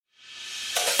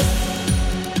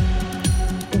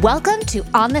Welcome to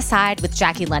On the Side with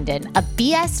Jackie London, a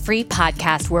BS-free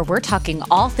podcast where we're talking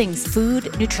all things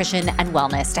food, nutrition, and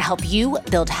wellness to help you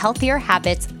build healthier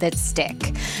habits that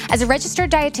stick. As a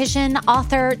registered dietitian,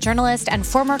 author, journalist, and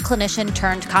former clinician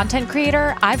turned content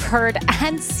creator, I've heard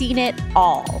and seen it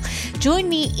all. Join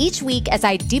me each week as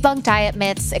I debunk diet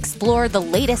myths, explore the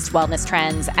latest wellness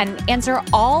trends, and answer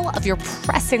all of your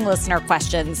pressing listener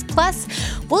questions. Plus,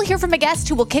 we'll hear from a guest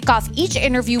who will kick off each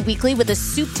interview weekly with a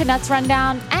soup to nuts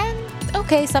rundown and,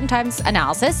 okay, sometimes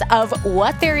analysis of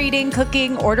what they're eating,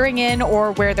 cooking, ordering in,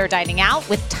 or where they're dining out,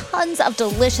 with tons of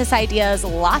delicious ideas,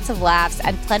 lots of laughs,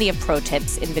 and plenty of pro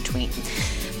tips in between.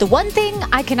 The one thing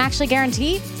I can actually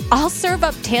guarantee, I'll serve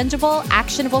up tangible,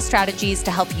 actionable strategies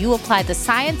to help you apply the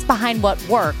science behind what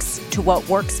works to what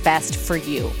works best for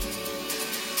you.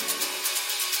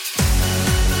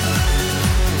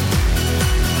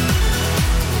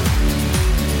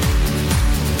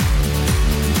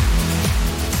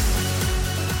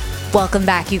 Welcome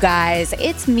back, you guys.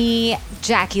 It's me,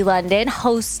 Jackie London,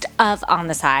 host of On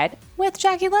the Side with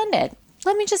Jackie London.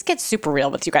 Let me just get super real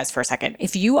with you guys for a second.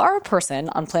 If you are a person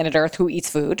on planet Earth who eats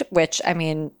food, which, I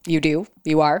mean,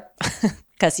 you are,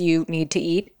 because you need to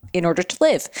eat in order to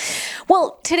live.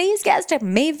 Well, today's guest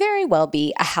may very well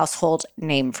be a household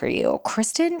name for you.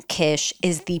 Kristen Kish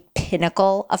is the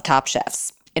pinnacle of top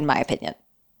chefs, in my opinion.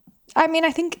 I mean,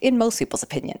 I think in most people's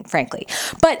opinion, frankly.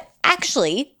 But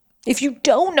actually, if you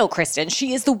don't know Kristen,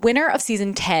 she is the winner of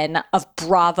season 10 of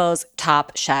Bravo's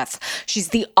Top Chef. She's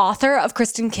the author of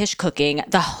Kristen Kish Cooking,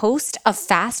 the host of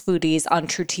Fast Foodies on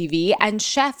True TV, and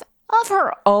chef of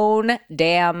her own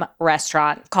damn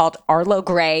restaurant called Arlo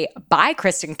Gray by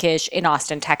Kristen Kish in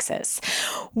Austin, Texas.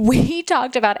 We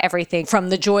talked about everything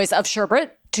from the joys of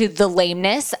sherbet to the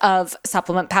lameness of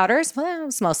supplement powders. Well, it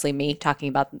was mostly me talking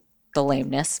about the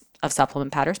lameness of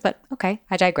supplement powders, but okay,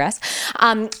 I digress.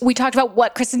 We talked about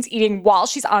what Kristen's eating while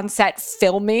she's on set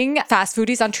filming Fast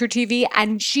Foodies on True TV,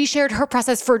 and she shared her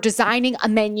process for designing a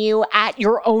menu at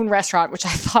your own restaurant, which I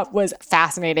thought was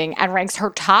fascinating, and ranks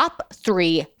her top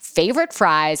 3 favorite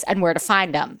fries and where to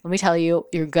find them. Let me tell you,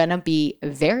 you're gonna be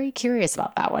very curious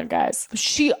about that one, guys.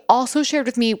 She also shared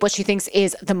with me what she thinks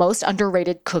is the most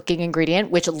underrated cooking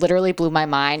ingredient, which literally blew my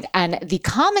mind, and the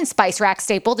common spice rack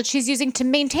staple that she's using to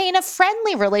maintain a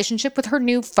friendly relationship with her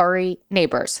new furry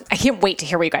neighbors. I can't wait to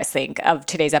hear what you guys think of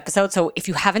today's episode. So if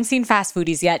you haven't seen Fast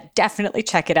Foodies yet, definitely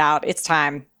check it out. It's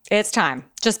time. It's time.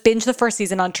 Just binge the first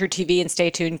season on True TV and stay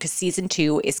tuned because season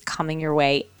 2 is coming your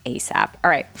way ASAP. All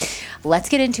right, let's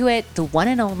get into it. The one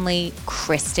and only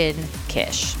Kristen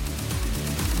Kish.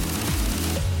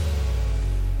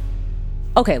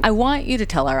 Okay, I want you to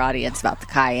tell our audience about the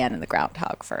cayenne and the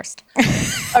groundhog first. Okay.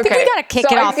 I think we got to kick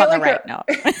it off on the right note.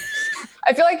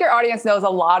 I feel like your audience knows a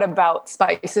lot about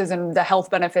spices and the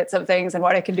health benefits of things and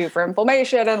what it can do for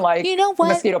inflammation and, like, you know what?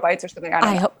 Mosquito bites or something. I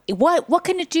don't know. What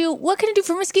can it do? What can it do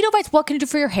for mosquito bites? What can it do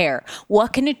for your hair?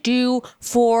 What can it do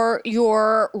for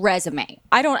your resume?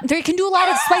 They can do a lot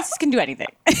of spices can do anything.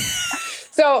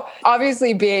 So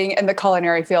obviously, being in the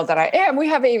culinary field that I am, we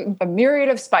have a myriad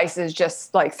of spices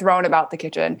just like thrown about the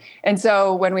kitchen. And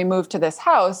so when we moved to this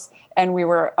house and we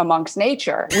were amongst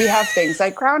nature, we have things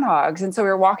like groundhogs. And so we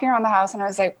were walking around the house and I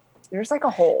was like, there's like a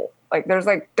hole. Like there's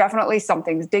like definitely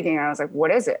something's digging. And I was like, what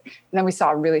is it? And then we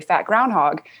saw a really fat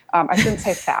groundhog. I shouldn't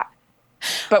say fat.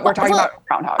 But we're talking about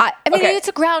groundhog. I mean, okay. It's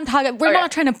a groundhog. We're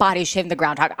not trying to body shame the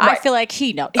groundhog. Right. I feel like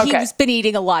he's been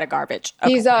eating a lot of garbage.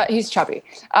 Okay. He's chubby.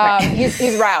 Right.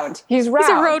 He's round. He's round.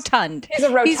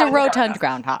 He's a rotund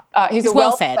groundhog. He's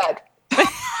well fed.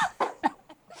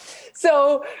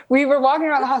 So we were walking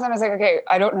around the house and I was like, okay,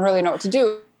 I don't really know what to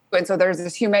do. And so there's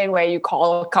this humane way. You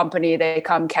call a company, they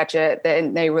come catch it,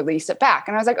 then they release it back.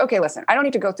 And I was like, okay, listen, I don't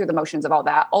need to go through the motions of all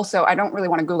that. Also, I don't really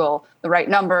want to Google the right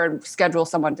number and schedule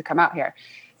someone to come out here.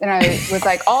 And I was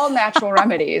like, all natural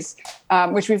remedies,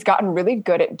 which we've gotten really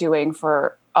good at doing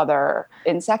for other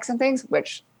insects and things,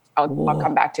 which I'll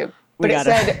come back to. But it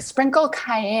said sprinkle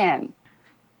cayenne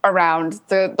around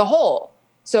the hole.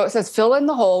 So it says fill in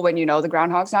the hole when you know the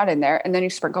groundhog's not in there, and then you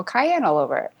sprinkle cayenne all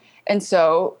over it. And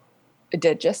so it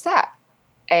did just that.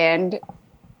 And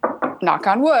knock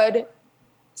on wood,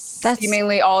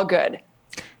 seemingly all good.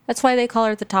 That's why they call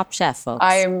her the top chef, folks.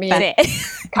 I mean,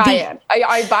 cayenne.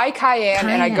 I buy cayenne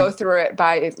and I go through it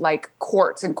by like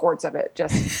quarts and quarts of it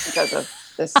just because of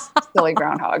this silly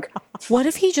groundhog. What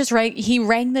if he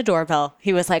rang the doorbell.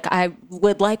 He was like, I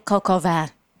would like coq au vin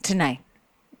tonight.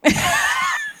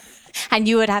 And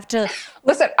you would have to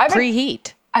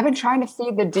preheat. I've been trying to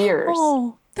feed the deers.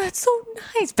 Oh, that's so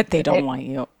nice. But they don't want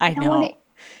you. I know.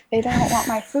 They don't want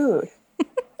my food.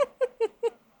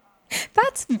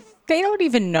 They don't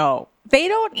even know. They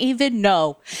don't even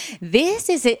know. This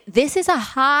is a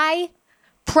high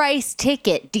price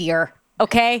ticket, dear.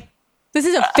 Okay? This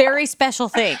is a very special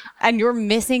thing, and you're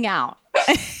missing out.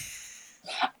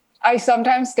 I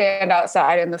sometimes stand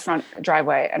outside in the front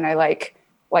driveway and I like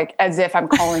as if I'm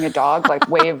calling a dog, like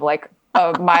wave like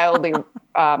a mildly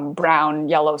brown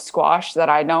yellow squash that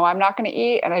I know I'm not going to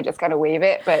eat, and I just kind of wave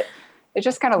it, but it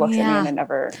just kind of looks at me and it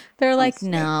never. They're like,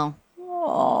 no.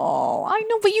 Oh, I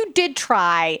know, but you did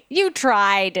try. You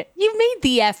tried. You made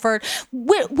the effort.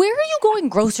 Where are you going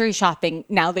grocery shopping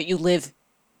now that you're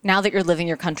living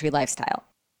your country lifestyle?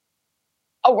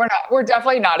 Oh, we're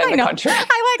definitely not in the country.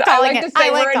 I like calling it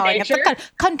the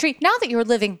country now that you're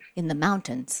living in the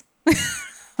mountains.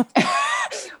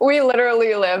 We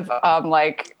literally live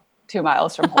like 2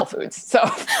 miles from Whole Foods. So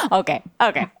okay.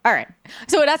 All right.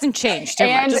 So it hasn't changed too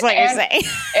much, is what you're saying.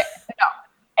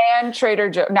 And Trader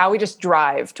Joe's. Now we just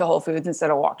drive to Whole Foods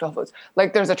instead of walk to Whole Foods.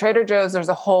 Like there's a Trader Joe's, there's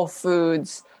a Whole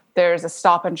Foods, there's a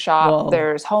Stop and Shop, Whoa.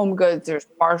 There's Home Goods, there's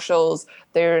Marshalls,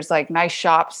 there's like nice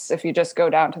shops if you just go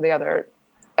down to the other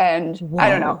end. Whoa. I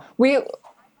don't know.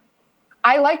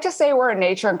 I like to say we're a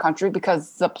nature and country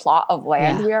because the plot of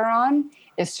land we are on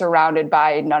is surrounded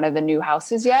by none of the new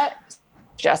houses yet,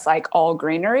 just like all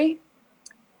greenery.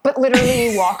 But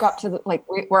literally you walk up to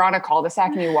we're on a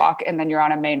cul-de-sac and you walk and then you're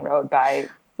on a main road by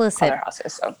other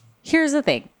houses. So here's the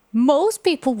thing. Most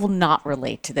people will not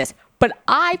relate to this, but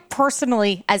I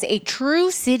personally, as a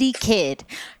true city kid,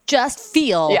 just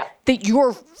feel that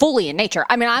you're fully in nature.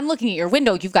 I mean, I'm looking at your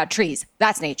window. You've got trees.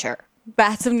 That's nature.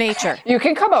 That's some nature. You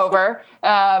can come over.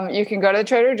 You can go to the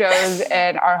Trader Joe's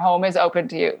and our home is open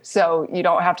to you. So you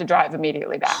don't have to drive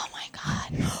immediately back. Oh my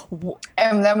God.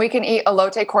 And then we can eat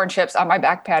elote corn chips on my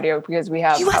back patio because we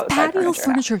have patio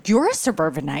furniture. You're a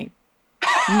suburbanite.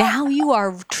 Now you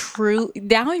are true.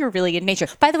 Now you're really in nature.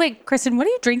 By the way, Kristen, what are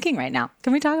you drinking right now?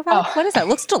 Can we talk about it? What is that? It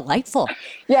looks delightful.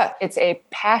 Yeah, it's a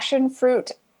passion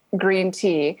fruit green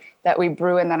tea that we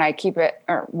brew and then I keep it,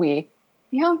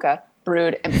 Bianca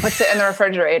brewed and puts it in the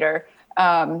refrigerator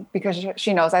because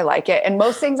she knows I like it. And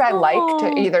most things I like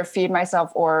to either feed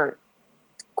myself or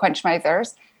quench my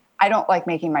thirst, I don't like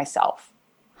making myself.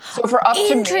 So for up to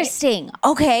me. Interesting.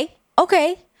 Okay.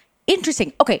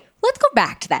 Interesting. Okay, let's go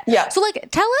back to that. Yeah. So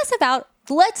tell us about,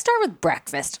 let's start with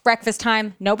breakfast. Breakfast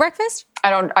time. No breakfast? I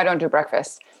don't do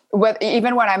breakfast.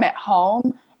 Even when I'm at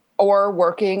home or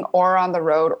working or on the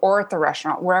road or at the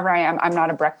restaurant, wherever I am, I'm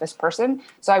not a breakfast person.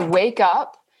 So I wake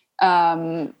up,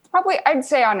 probably I'd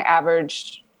say on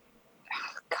average,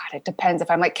 God, it depends.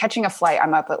 If I'm like catching a flight,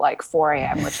 I'm up at like 4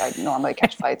 a.m., which I normally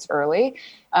catch flights early.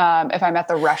 If I'm at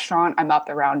the restaurant, I'm up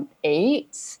around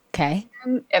 8. Okay.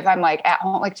 If I'm like at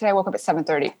home, like today I woke up at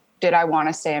 7:30. Did I want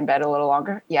to stay in bed a little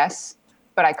longer? Yes,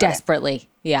 but I couldn't. Desperately.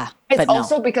 Yeah. It's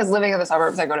also because living in the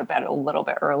suburbs, I go to bed a little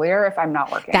bit earlier if I'm not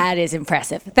working. That is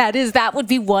impressive. That would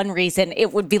be one reason.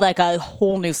 It would be like a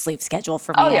whole new sleep schedule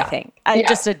for me, I think.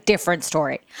 Just a different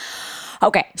story.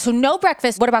 Okay. So no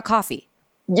breakfast. What about coffee?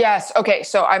 Yes. Okay.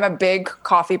 So I'm a big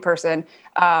coffee person.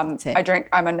 I'm a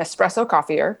Nespresso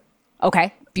coffeeer.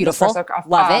 Okay. Beautiful. Nespresso coffee.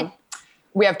 Love it.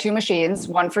 We have 2 machines,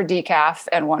 one for decaf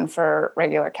and one for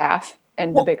regular calf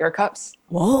and the bigger cups.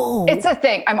 Whoa. It's a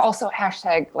thing. I'm also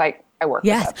hashtag I work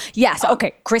with them. Yes.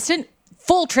 Okay. Kristen,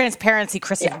 full transparency,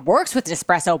 Kristen works with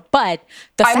Nespresso, but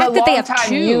the fact that they have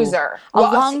 2, a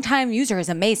long-time user is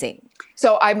amazing.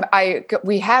 So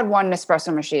we had one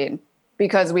Nespresso machine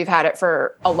because we've had it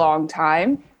for a long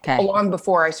time, long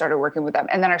before I started working with them.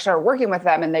 And then I started working with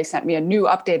them and they sent me a new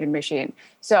updated machine.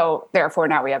 So therefore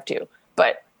now we have 2,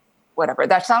 but whatever.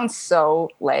 That sounds so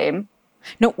lame.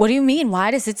 No, what do you mean? Why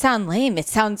does it sound lame? It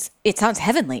sounds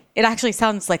heavenly. It actually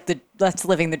sounds like that's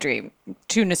living the dream.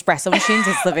 2 Nespresso machines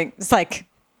is living. It's like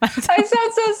I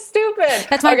sound so stupid.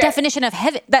 That's my definition of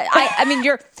heaven. I mean,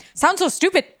 sounds so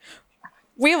stupid.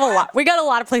 We got a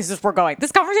lot of places we're going.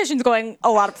 This conversation's going a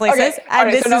lot of places. Okay.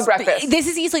 And this no breakfast.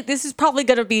 This is probably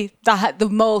going to be the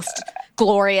most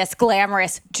glorious,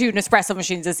 glamorous 2 Nespresso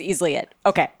machines is easily it.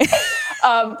 Okay.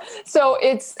 So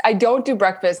I don't do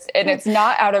breakfast and it's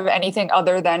not out of anything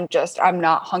other than just I'm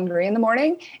not hungry in the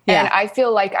morning. And I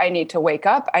feel like I need to wake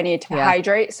up. I need to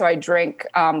hydrate. So I drink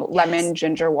lemon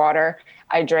ginger water.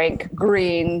 I drank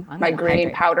my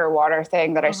green powder water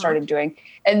thing that I started doing.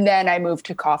 And then I moved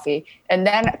to coffee. And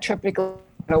then typically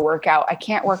to work out. I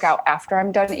can't work out after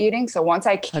I'm done eating. So once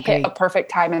I hit a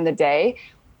perfect time in the day,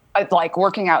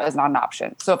 working out is not an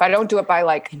option. So if I don't do it by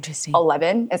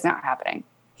 11, it's not happening.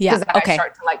 Yeah. Because then I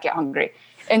start to get hungry.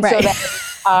 And so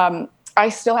then I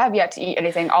still have yet to eat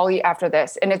anything. I'll eat after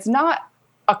this. And it's not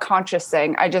a conscious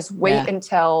thing. I just wait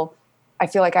until I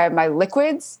feel like I have my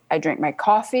liquids. I drink my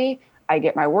coffee. I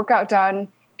get my workout done.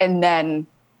 and then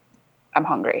I'm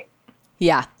hungry.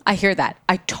 Yeah, I hear that.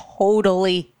 I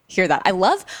totally hear that. I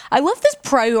love this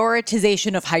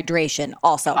prioritization of hydration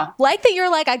also. Like that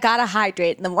you're like, I gotta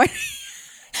hydrate in the morning.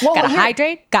 Well, Gotta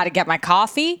hydrate, gotta get my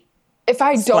coffee. If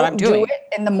I That's what I'm don't do doing.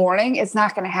 it in the morning, it's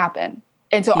not going to happen.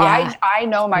 And so Yeah. I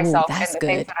know myself and that's the good.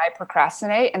 things that I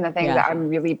procrastinate and the things Yeah. that I'm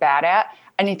really bad at.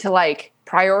 I need to like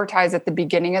prioritize at the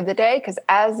beginning of the day, because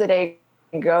as the day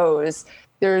goes,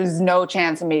 there's no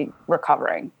chance of me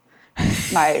recovering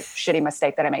my shitty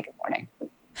mistake that I make in the morning.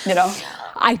 You know?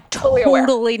 I Fully aware.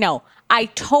 totally know. I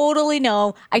totally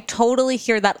know. I totally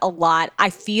hear that a lot. I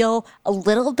feel a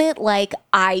little bit like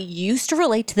I used to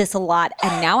relate to this a lot.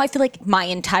 And now I feel like my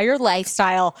entire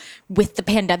lifestyle with the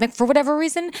pandemic, for whatever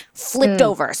reason, flipped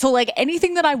over. So, like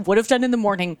anything that I would have done in the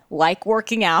morning, like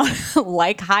working out,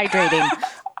 like hydrating,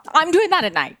 I'm doing that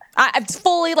at night. I'm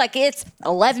fully like, it's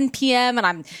 11 p.m. and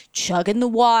I'm chugging the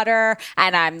water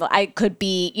and I could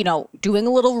be, doing a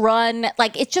little run.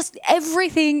 Like it's just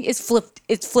everything is flipped.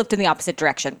 It's flipped in the opposite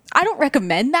direction. I don't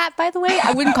recommend that, by the way.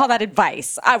 I wouldn't call that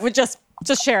advice. I would just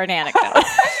share an anecdote.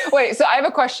 Wait, so I have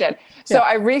a question. So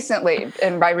I recently,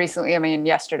 and by recently, I mean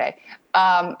yesterday,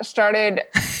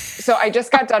 so I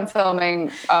just got done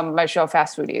filming my show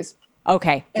Fast Foodies.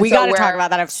 Okay. And We so got to talk where- about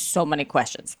that. I have so many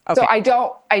questions. Okay. So I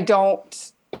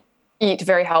don't eat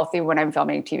very healthy when I'm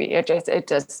filming TV. It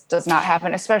just does not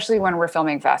happen, especially when we're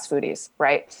filming Fast Foodies,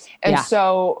 right? And Yeah.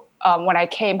 so when I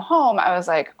came home, I was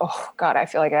like, oh God, I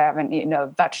feel like I haven't eaten a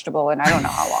vegetable in I don't know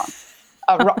how long.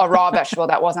 A raw vegetable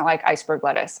that wasn't like iceberg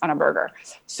lettuce on a burger.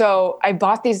 So I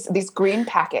bought these green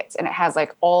packets, and it has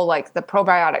like all like the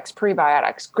probiotics,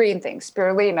 prebiotics, green things,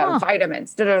 spirulina,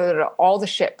 vitamins, all the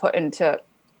shit put into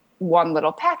one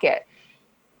little packet.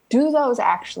 Do those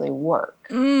actually work?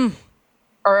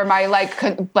 Or am I like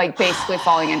basically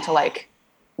falling into like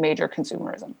major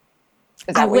consumerism?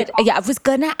 Is that I was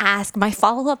going to ask, my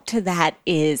follow-up to that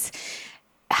is,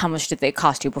 how much did they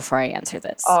cost you before I answer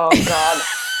this? Oh God.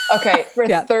 Okay. For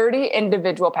Yeah. 30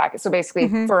 individual packets. So basically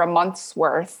for a month's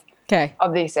worth Okay.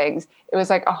 of these things, it was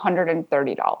like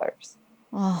 $130.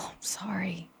 Oh, I'm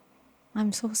sorry.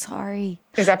 I'm so sorry.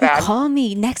 Is that You bad? call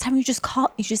me. Next time you just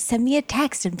send me a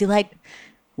text and be like,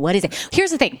 what is it?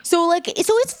 Here's the thing. So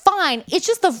it's fine. It's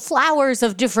just the flowers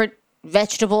of different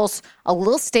vegetables, a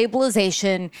little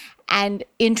stabilization. And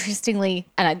interestingly,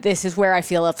 this is where I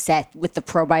feel upset with the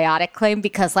probiotic claim,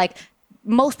 because like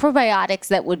most probiotics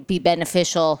that would be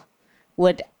beneficial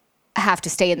would have to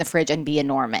stay in the fridge and be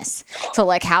enormous. So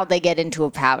like how they get into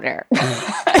a powder.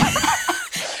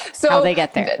 So How they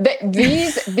get there.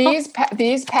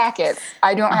 These packets,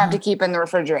 I don't have to keep in the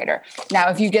refrigerator. Now,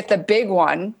 if you get the big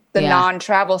one, the Yeah.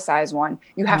 non-travel size one,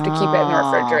 you have to keep it in the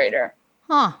refrigerator.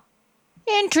 Huh.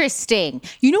 Interesting.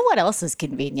 You know what else is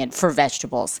convenient for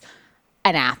vegetables?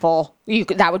 An apple.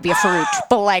 That would be a fruit.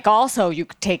 But like also you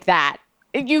could take that.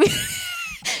 You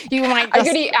might I just,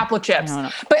 could eat apple chips, No.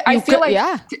 but I You feel could- like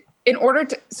yeah. in order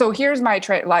to. So here's my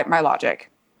logic.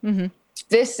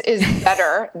 This is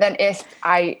better than if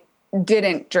I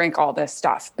didn't drink all this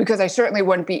stuff, because I certainly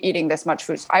wouldn't be eating this much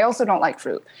fruit. I also don't like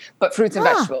fruit, but fruits and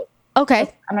vegetables. Okay.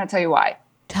 I'm going to tell you why.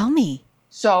 Tell me.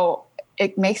 So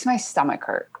it makes my stomach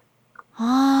hurt.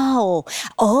 Oh.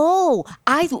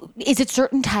 Is it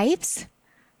certain types?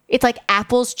 It's like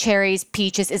apples, cherries,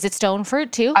 peaches. Is it stone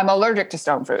fruit too? I'm allergic to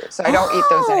stone fruit, so I don't eat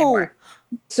those anymore.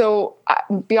 So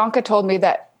Bianca told me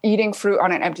that eating fruit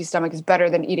on an empty stomach is better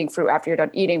than eating fruit after you're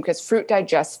done eating, because fruit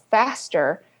digests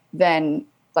faster than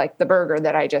like the burger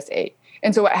that I just ate.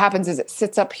 And so what happens is it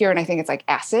sits up here, and I think it's like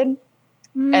acid.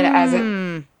 And as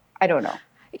it, I don't know.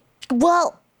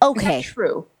 Well, okay. Is that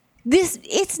true?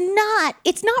 It's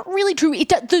not really true.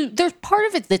 There's part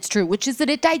of it that's true, which is that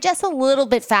it digests a little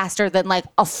bit faster than like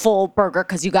a full burger,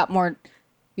 because you got more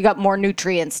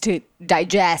nutrients to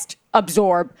digest,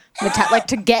 absorb, like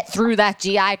to get through that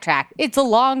GI tract. It's a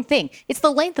long thing. It's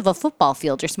the length of a football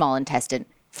field, your small intestine.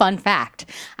 Fun fact.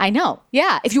 I know.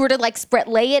 Yeah. If you were to like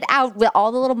lay it out with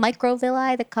all the little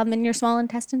microvilli that come in your small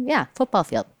intestine. Yeah. Football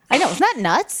field. I know. Isn't that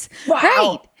nuts? Wow.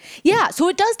 Right. Yeah. So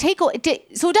it does so it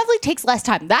definitely takes less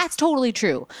time. That's totally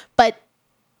true. But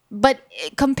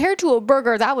compared to a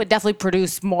burger, that would definitely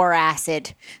produce more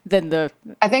acid than the,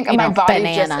 I think my body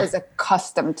banana. just is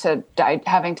accustomed to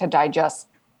having to digest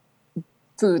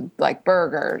food like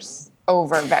burgers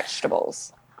over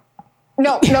vegetables.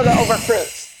 No, over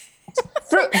fruits.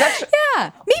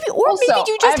 Yeah, maybe you Also,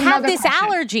 just I have have another this question.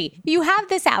 allergy. You have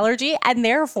this allergy, and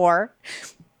therefore,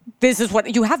 this is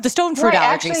what you have, the stone Do fruit I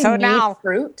allergy. actually So need now,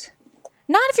 fruit.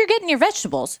 not if you're getting your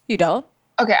vegetables. You don't.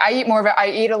 Okay, I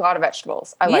eat a lot of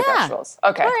vegetables. I like vegetables.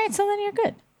 Okay. All right, so then you're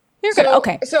good. You're good.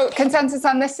 Okay. So consensus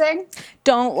on this thing?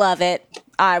 Don't love it.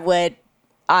 I would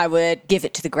give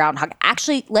it to the groundhog.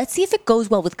 Actually, let's see if it goes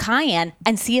well with Cayenne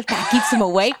and see if that keeps him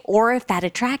awake or if that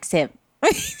attracts him.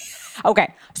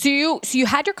 Okay, so you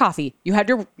had your coffee, you had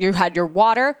your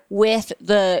water with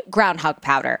the groundhog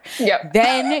powder. Yep.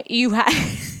 Then you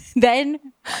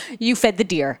fed the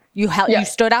deer. You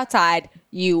stood outside.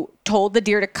 You told the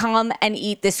deer to come and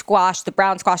eat this squash, the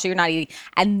brown squash that you're not eating.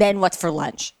 And then what's for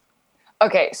lunch?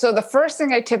 Okay, so the first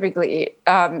thing I typically eat,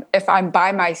 if I'm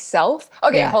by myself.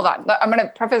 Okay, hold on. I'm going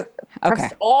to preface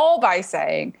all by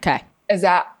saying, is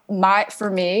that for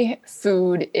me,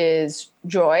 food is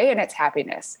joy and it's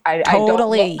happiness. I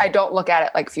don't look at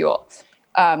it like fuel.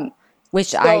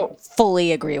 Which I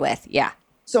fully agree with. Yeah.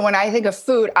 So when I think of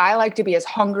food, I like to be as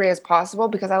hungry as possible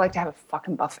because I like to have a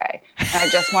fucking buffet. And I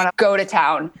just want to go to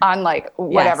town on like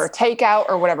whatever takeout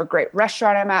or whatever great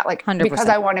restaurant I'm at. Like 100%. Because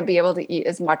I want to be able to eat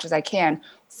as much as I can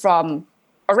from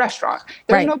a restaurant.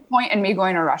 There's no point in me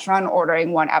going to a restaurant and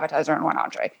ordering one appetizer and one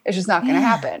entree. It's just not going to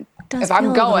happen. If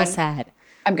I'm going, sad.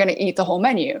 I'm going to eat the whole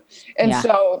menu. And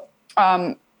so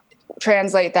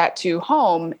translate that to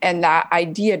home and that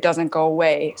idea doesn't go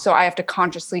away. So I have to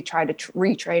consciously try to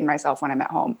retrain myself when I'm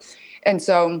at home. And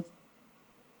so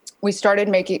we started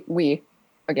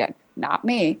again, not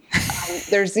me.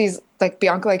 There's these like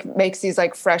Bianca makes these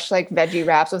like fresh like veggie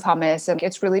wraps with hummus and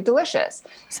it's really delicious,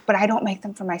 but I don't make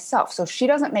them for myself. So if she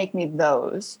doesn't make me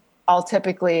those, I'll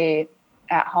typically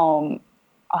at home,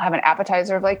 I'll have an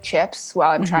appetizer of like chips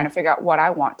while I'm trying to figure out what I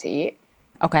want to eat.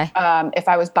 Okay. If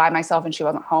I was by myself and she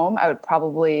wasn't home, I would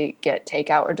probably get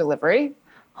takeout or delivery.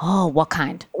 Oh, what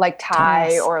kind? Like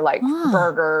Thai or like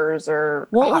burgers or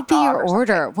what would be your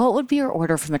order? What would be your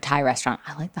order from a Thai restaurant?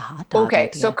 I like the hot dog. Okay,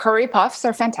 idea. so curry puffs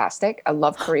are fantastic. I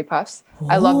love curry puffs.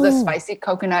 I love the spicy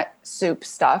coconut soup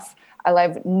stuff. I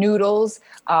love noodles,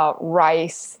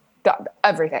 rice,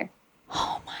 everything.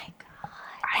 Oh my God.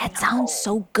 That sounds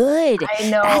so good. I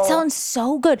know. That sounds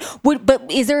so good. But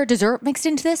is there a dessert mixed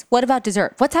into this? What about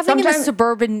dessert? What's happening in the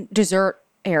suburban dessert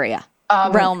area,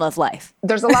 realm of life?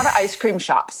 There's a lot of ice cream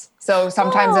shops. So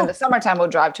sometimes in the summertime, we'll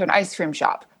drive to an ice cream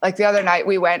shop. Like the other night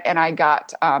we went and I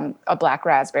got a black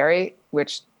raspberry,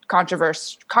 which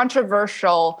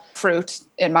controversial fruit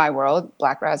in my world.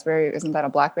 Black raspberry, isn't that a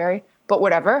blackberry? But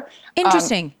whatever.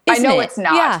 Interesting. I know it's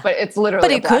not, but it's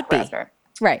literally a black raspberry.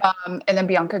 Right. And then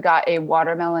Bianca got a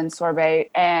watermelon sorbet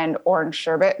and orange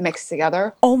sherbet mixed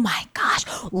together. Oh my gosh.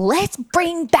 Let's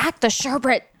bring back the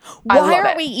sherbet. Why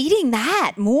are we eating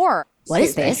that more? What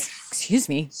is this? Excuse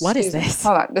me. What is this?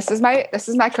 Hold on. This is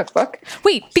my cookbook.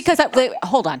 Wait, because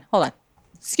hold on.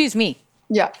 Excuse me.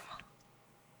 Yeah.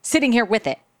 Sitting here with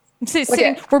it.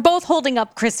 We're both holding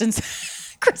up Kristen's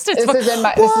book. This is in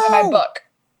my book.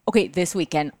 Okay, this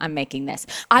weekend I'm making this.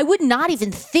 I would not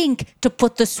even think to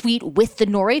put the sweet with the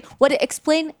nori.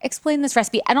 Explain this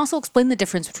recipe and also explain the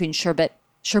difference between sherbet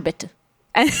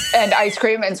and ice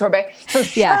cream and sorbet. So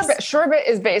sherbet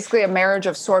is basically a marriage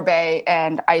of sorbet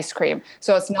and ice cream.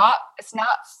 So it's not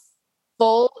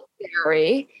full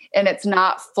dairy and it's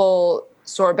not full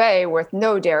sorbet with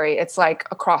no dairy. It's like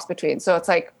a cross between. So it's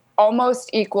like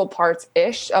almost equal parts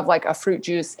ish of like a fruit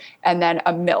juice and then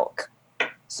a milk.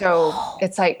 So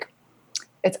it's like,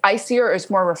 it's icier, it's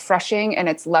more refreshing, and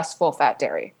it's less full fat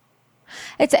dairy.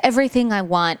 It's everything I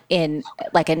want in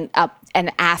like an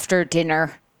after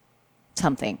dinner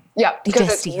something. Yeah,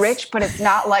 because it's rich, but it's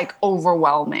not like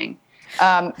overwhelming.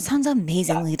 It sounds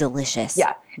amazingly delicious.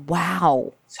 Yeah.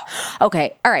 Wow.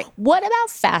 Okay. All right. What about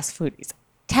fast foodies?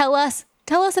 Tell us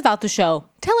about the show.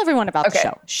 Tell everyone about the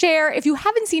show. Share. If you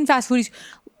haven't seen Fast Foodies,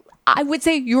 I would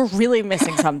say you're really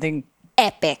missing something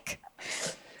epic.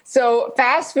 So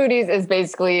Fast Foodies is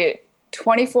basically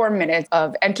 24 minutes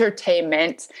of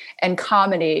entertainment and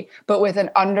comedy, but with an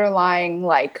underlying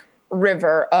like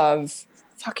river of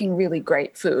fucking really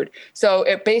great food. So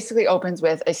it basically opens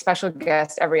with a special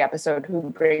guest every episode who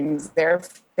brings their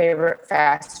favorite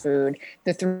fast food.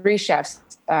 The three chefs,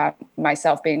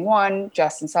 myself being one,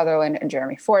 Justin Sutherland and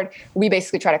Jeremy Ford, we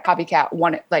basically try to copycat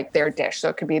one, like their dish. So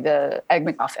it could be the Egg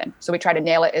McMuffin. So we try to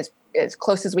nail it as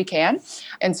close as we can.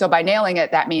 And so by nailing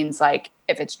it, that means like,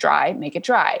 if it's dry, make it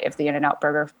dry. If the In-N-Out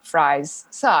burger fries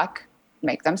suck,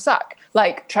 make them suck.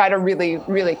 Like try to really,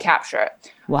 really capture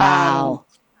it. Wow.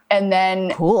 And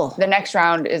then cool. The next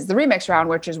round is the remix round,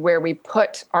 which is where we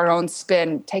put our own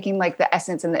spin, taking like the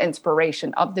essence and the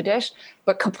inspiration of the dish,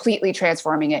 but completely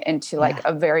transforming it into like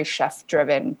a very chef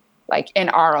driven, like in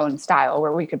our own style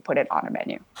where we could put it on a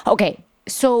menu. Okay.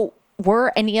 So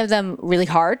were any of them really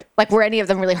hard? Like were any of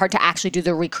them really hard to actually do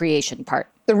the recreation part?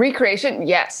 The recreation,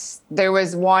 yes. There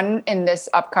was one in this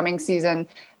upcoming season,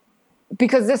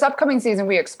 because this upcoming season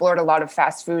we explored a lot of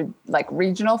fast food, like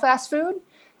regional fast food.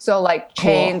 So like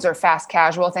chains or fast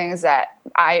casual things that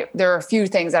there are a few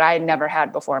things that I had never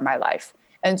had before in my life.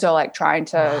 And so like trying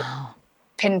to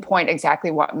pinpoint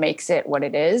exactly what makes it what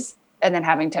it is and then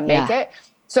having to make it.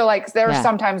 So like there are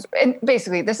sometimes, and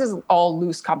basically this is all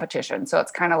loose competition. So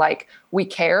it's kind of like we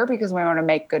care because we want to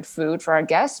make good food for our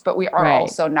guests, but we are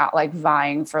also not like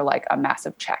vying for like a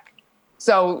massive check.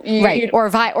 So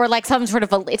or like some sort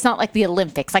of it's not like the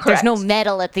Olympics. Like there's no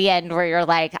medal at the end where you're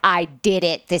like, I did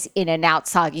it. This In-N-Out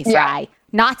soggy fry.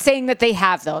 Not saying that they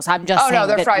have those. I'm just saying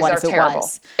their that fries what are if it terrible.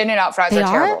 was? In-N-Out fries are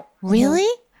terrible. Really?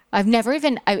 I've never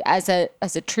even as a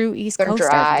true East Coaster,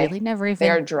 dry. I've really never even.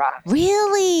 They're dry.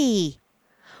 Really?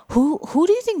 Who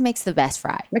do you think makes the best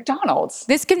fry? McDonald's.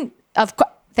 This can of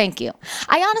course. Thank you.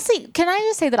 Can I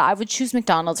just say that I would choose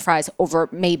McDonald's fries over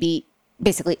maybe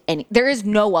basically any. There is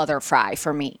no other fry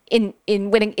for me when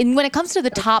it comes to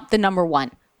the number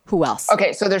one. Who else?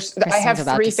 Okay, so I have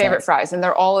three favorite fries, and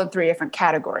they're all in three different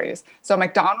categories. So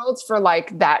McDonald's for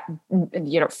like that,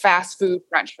 fast food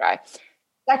French fry.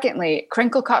 Secondly,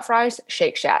 crinkle cut fries,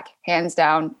 Shake Shack, hands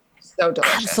down, so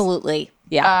delicious. Absolutely,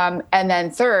 yeah. And then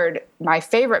third, my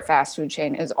favorite fast food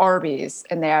chain is Arby's,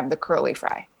 and they have the curly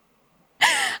fry.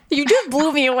 You just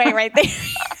blew me away right there.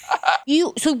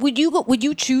 Would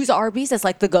you choose Arby's as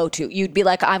like the go-to? You'd be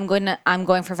like, I'm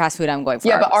going for fast food. I'm going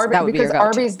for Arby's. But Arby's, because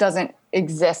Arby's doesn't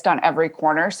exist on every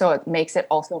corner, so it makes it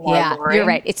also more boring. You're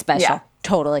right. It's special. Yeah.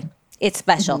 Totally. It's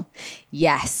special. Mm-hmm.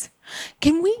 Yes.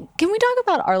 Can we talk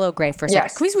about Arlo Gray for a second?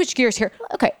 Yes. Can we switch gears here?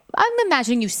 Okay. I'm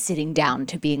imagining you sitting down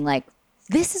to being like,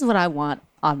 this is what I want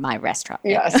on my restaurant.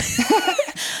 Yes.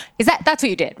 That's what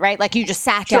you did, right? Like you just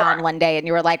sat down one day and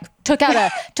you were like, took out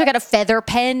a feather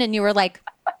pen and you were like,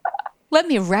 let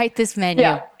me write this menu.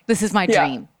 Yeah. This is my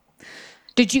dream.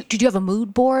 Did you have a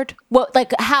mood board? What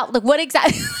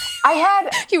exactly?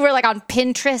 You were like on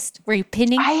Pinterest. Were you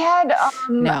pinning? I had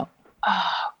no.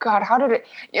 Oh God, how did it?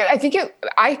 I think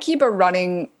I keep a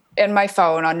running in my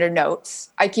phone under notes.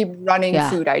 I keep running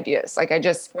food ideas. Like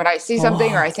when I see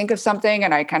something or I think of something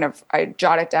and I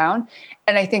jot it down.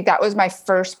 And I think that was my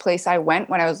first place I went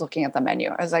when I was looking at the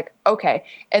menu. I was like, okay.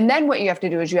 And then what you have to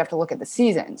do is you have to look at the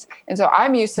seasons. And so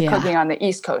I'm used to cooking on the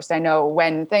East Coast. I know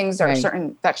when things are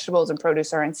certain vegetables and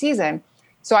produce are in season.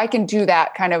 So I can do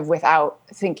that kind of without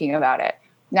thinking about it.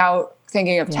 Now,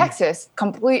 thinking of Texas,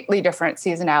 completely different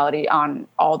seasonality on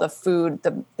all the food,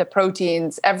 the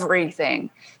proteins, everything.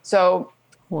 So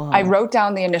I wrote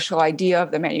down the initial idea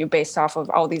of the menu based off of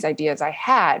all these ideas I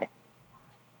had.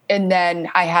 And then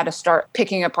I had to start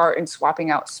picking apart and swapping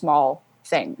out small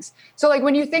things. So like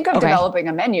when you think of developing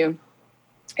a menu,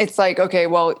 it's like, okay,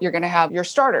 well, you're going to have your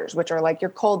starters, which are like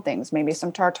your cold things, maybe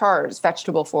some tartars,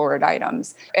 vegetable forward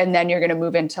items. And then you're going to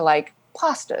move into like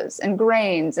pastas and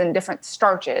grains and different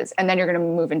starches. And then you're going to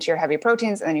move into your heavy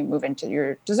proteins and then you move into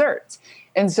your desserts.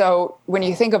 And so when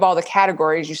you think of all the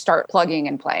categories, you start plugging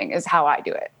and playing is how I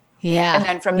do it. Yeah. And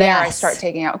then from there, I start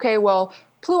taking out, okay, well,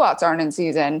 pluots aren't in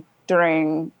season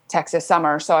during Texas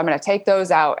summer. So I'm going to take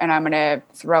those out and I'm going to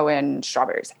throw in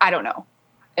strawberries. I don't know.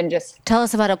 And just tell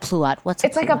us about a pluot. What's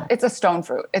it's pluot? It's a stone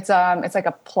fruit. It's like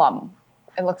a plum.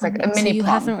 It looks like a mini so you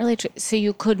plum. Haven't really so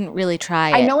you couldn't really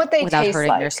try it. I know what they without taste hurting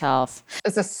like. yourself.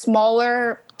 It's a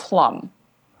smaller plum.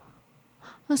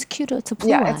 That's cute. It's a pluot.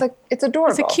 Yeah, it's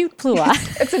adorable. It's a cute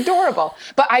pluot. It's adorable.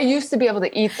 But I used to be able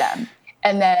to eat them.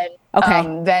 And then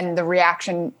then the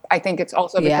reaction, I think it's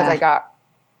also because I got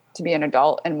to be an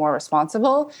adult and more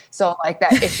responsible. So like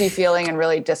that itchy feeling and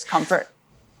really discomfort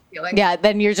feeling. Yeah,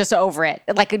 then you're just over it.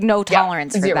 Like no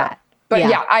tolerance for that. But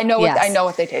I know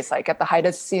what they taste like at the height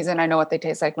of season. I know what they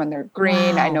taste like when they're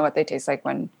green. Wow. I know what they taste like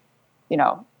when,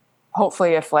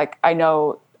 hopefully if like I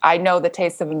know the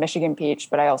taste of a Michigan peach,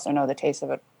 but I also know the taste of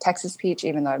a Texas peach,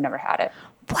 even though I've never had it.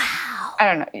 Wow.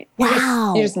 I don't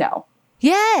know. You just know.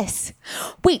 Yes.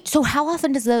 Wait, so how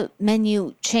often does the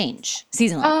menu change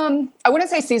seasonally? I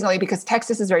wouldn't say seasonally because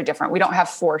Texas is very different. We don't have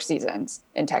 4 seasons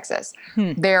in Texas.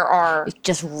 There are it's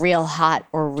just real hot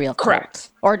or real cold. Correct.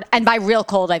 And by real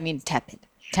cold I mean tepid.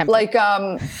 Like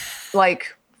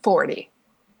 40.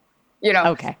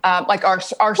 Okay. Like our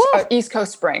East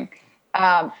Coast spring.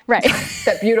 Right.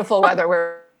 That beautiful weather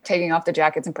we're taking off the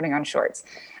jackets and putting on shorts.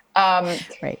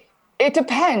 Right. It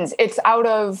depends. It's out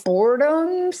of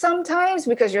boredom sometimes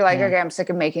because you're like, okay, I'm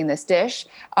sick of making this dish.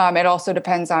 It also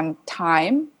depends on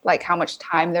time, like how much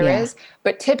time there is.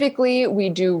 But typically we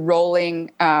do rolling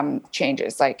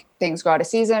changes. Like things go out of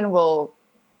season, we'll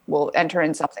enter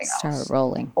in something else. Start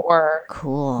rolling. Or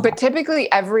cool. But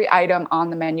typically every item on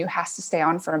the menu has to stay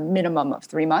on for a minimum of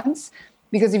 3 months.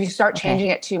 Because if you start changing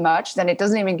it too much, then it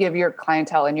doesn't even give your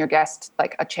clientele and your guests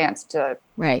like a chance to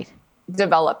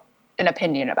develop an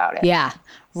opinion about it. Yeah.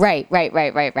 Right.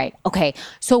 Okay.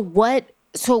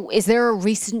 So is there a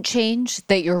recent change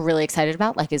that you're really excited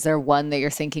about? Like, is there one that you're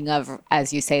thinking of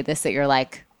as you say this that you're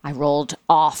like, I rolled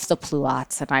off the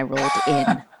pluots and I rolled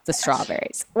in the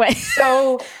strawberries?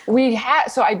 So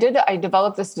I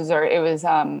developed this dessert. It was,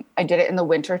 I did it in the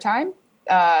winter time.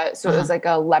 So it was like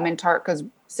a lemon tart because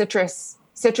citrus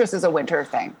is a winter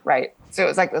thing, right? So it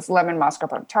was like this lemon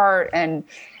mascarpone tart, and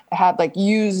it had like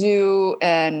yuzu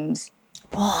and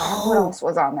what else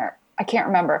was on there? I can't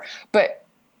remember. But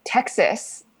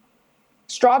Texas,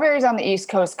 strawberries on the East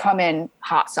Coast come in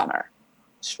hot summer.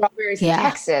 Strawberries in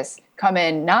Texas come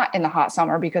in not in the hot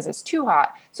summer because it's too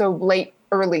hot. So late,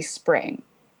 early spring.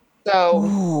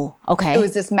 So it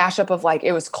was this mashup of like,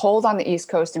 it was cold on the East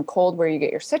Coast and cold where you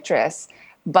get your citrus,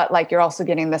 but like you're also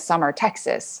getting the summer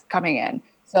Texas coming in.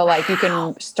 So like you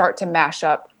can start to mash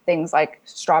up things like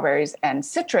strawberries and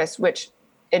citrus, which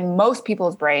in most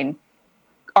people's brain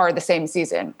are the same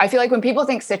season. I feel like when people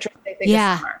think citrus, they think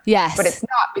of summer. Yes. But it's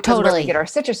not, because where we get our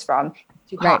citrus from,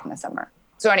 it's too hot in the summer.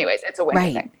 So anyways, it's a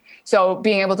winter thing. So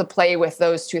being able to play with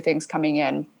those two things coming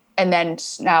in. And then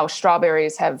now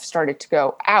strawberries have started to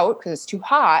go out because it's too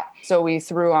hot. So we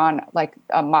threw on like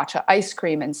a matcha ice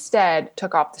cream instead,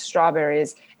 took off the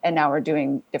strawberries, and now we're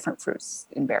doing different fruits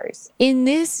and berries. In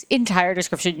this entire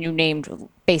description, you named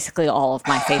basically all of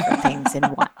my favorite things in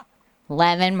one.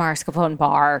 Lemon mascarpone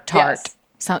bar, tart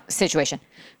situation.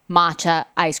 Matcha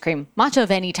ice cream. Matcha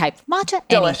of any type. Matcha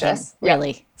delicious. Anything,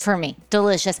 really, for me.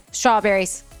 Delicious.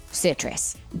 Strawberries,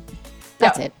 citrus.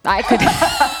 That's it. I could...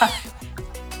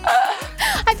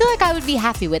 I feel like I would be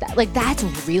happy with that. Like, that's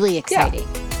really exciting.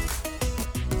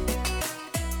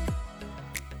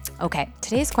 Okay,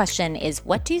 today's question is,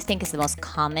 what do you think is the most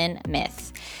common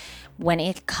myth when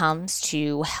it comes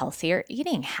to healthier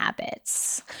eating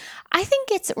habits? I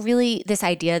think it's really this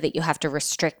idea that you have to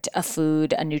restrict a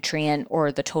food, a nutrient,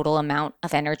 or the total amount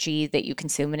of energy that you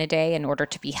consume in a day in order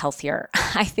to be healthier.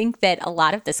 I think that a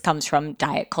lot of this comes from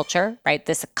diet culture, right?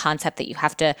 This concept that you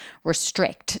have to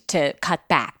restrict, to cut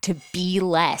back, to be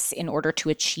less in order to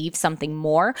achieve something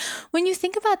more. When you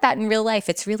think about that in real life,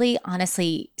 it's really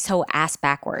honestly so ass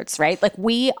backwards, right? Like,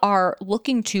 we are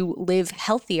looking to live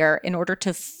healthier in order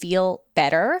to feel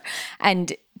better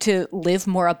and to live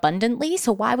more abundantly.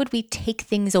 So why would we take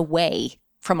things away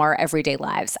from our everyday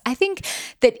lives? I think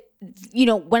that, you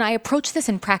know, when I approach this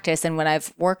in practice and when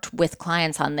I've worked with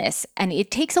clients on this, and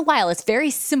it takes a while, it's very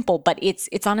simple, but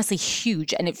it's honestly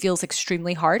huge and it feels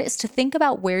extremely hard, is to think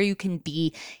about where you can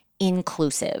be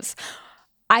inclusive.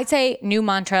 I'd say new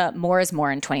mantra, more is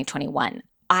more in 2021.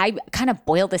 I kind of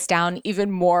boil this down even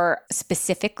more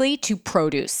specifically to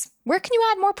produce. Where can you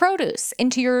add more produce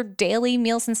into your daily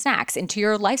meals and snacks, into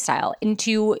your lifestyle,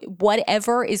 into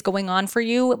whatever is going on for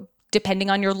you, depending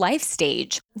on your life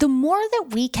stage? The more that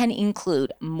we can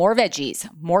include more veggies,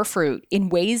 more fruit in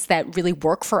ways that really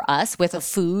work for us with the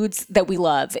foods that we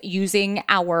love, using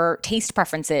our taste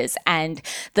preferences and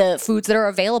the foods that are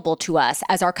available to us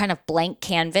as our kind of blank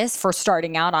canvas for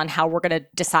starting out on how we're going to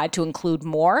decide to include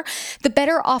more, the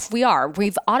better off we are.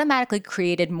 We've automatically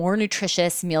created more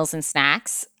nutritious meals and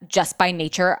snacks just by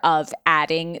nature of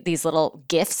adding these little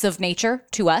gifts of nature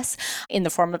to us in the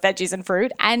form of veggies and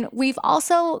fruit. And we've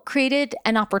also created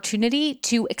an opportunity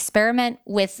to experiment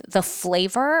with the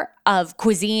flavor of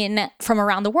cuisine from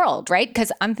around the world, right?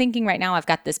 Because I'm thinking right now, I've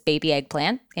got this baby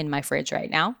eggplant in my fridge right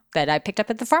now that I picked up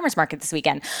at the farmer's market this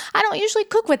weekend. I don't usually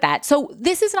cook with that. So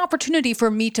this is an opportunity for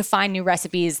me to find new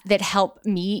recipes that help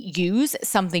me use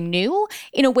something new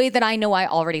in a way that I know I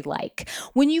already like.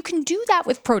 When you can do that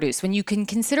with produce, when you can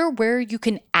consider where you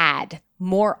can add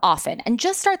more often and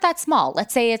just start that small.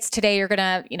 Let's say it's today you're going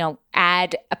to,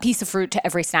 add a piece of fruit to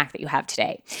every snack that you have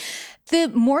today. The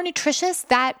more nutritious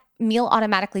that meal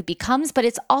automatically becomes, but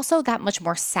it's also that much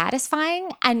more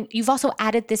satisfying. And you've also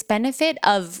added this benefit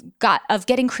of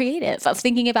getting creative, of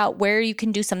thinking about where you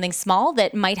can do something small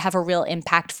that might have a real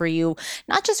impact for you,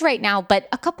 not just right now, but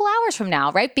a couple hours from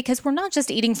now, right? Because we're not just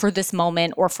eating for this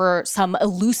moment or for some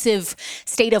elusive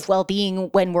state of well-being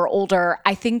when we're older.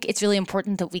 I think it's really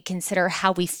important that we consider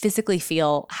how we physically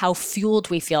feel, how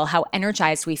fueled we feel, how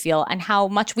energized we feel, and how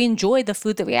much we enjoy the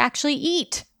food that we actually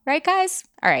eat. Right, guys?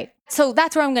 All right. So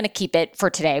that's where I'm going to keep it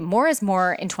for today. More is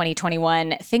more in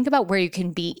 2021. Think about where you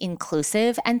can be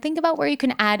inclusive and think about where you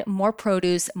can add more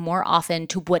produce more often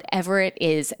to whatever it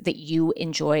is that you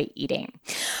enjoy eating.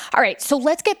 All right. So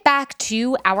let's get back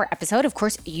to our episode. Of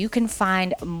course, you can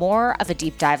find more of a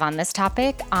deep dive on this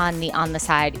topic on the On the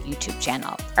Side YouTube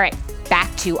channel. All right.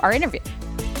 Back to our interview.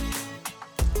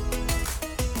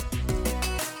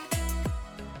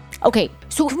 Okay,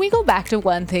 so can we go back to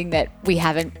one thing that we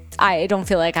haven't, I don't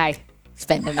feel like I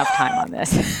spend enough time on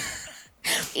this.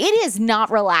 It is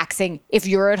not relaxing if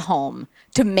you're at home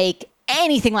to make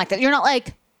anything like that. You're not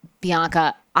like,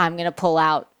 Bianca, I'm going to pull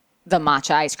out the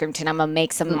matcha ice cream tonight. I'm going to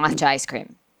make some matcha ice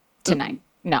cream tonight.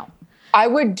 No. I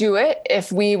would do it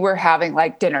if we were having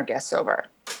like dinner guests over,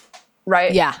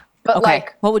 right? Yeah. But okay.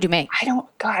 like, what would you make? I don't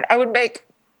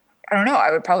know.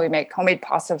 I would probably make homemade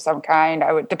pasta of some kind.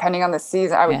 I would, depending on the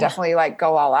season, I would definitely like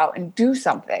go all out and do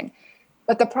something.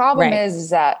 But the problem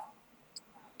is that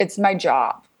it's my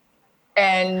job.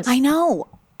 And I know.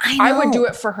 I would do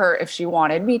it for her if she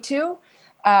wanted me to.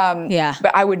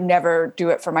 But I would never do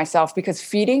it for myself because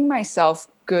feeding myself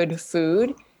good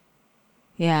food,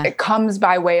 it comes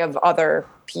by way of other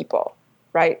people,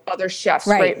 right? Other chefs,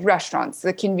 right? Restaurants,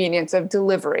 the convenience of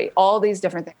delivery, all these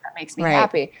different things that makes me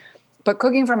happy. But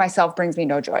cooking for myself brings me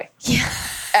no joy. Yeah.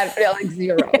 At like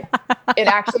zero. It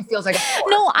actually feels like a chore.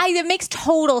 No, it makes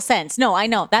total sense. No, I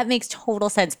know that makes total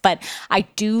sense. But I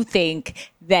do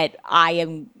think that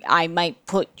I might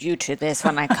put you to this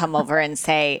when I come over and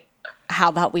say, how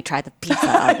about we try the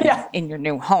pizza oven in your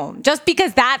new home? Just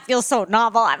because that feels so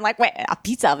novel. I'm like, wait, a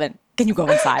pizza oven? Can you go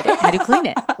inside it? How do you clean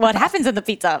it? What happens in the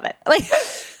pizza oven? Like,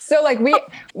 so like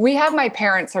we have my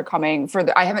parents are coming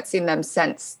I haven't seen them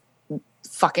since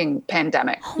fucking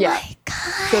pandemic. Oh my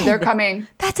God. So they're coming.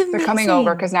 That's amazing. They're coming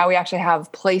over because now we actually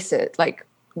have places like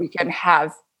we can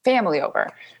have family over.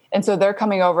 And so they're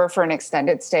coming over for an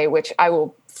extended stay, which I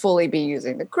will fully be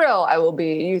using the grill. I will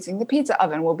be using the pizza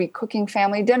oven. We'll be cooking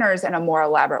family dinners in a more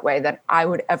elaborate way than I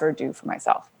would ever do for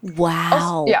myself.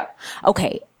 Wow. Yeah.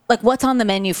 Okay. Like what's on the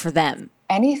menu for them?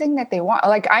 Anything that they want.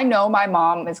 Like I know my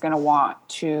mom is going to want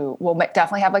to, we'll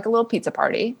definitely have like a little pizza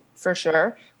party for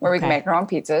sure, where we can make our own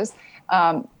pizzas.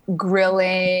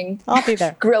 Grilling. I'll be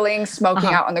there. Grilling,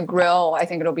 smoking out on the grill. I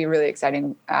think it'll be really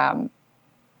exciting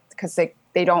because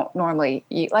they don't normally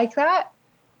eat like that.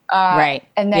 Right.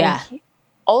 And then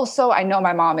also, I know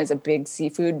my mom is a big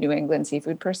New England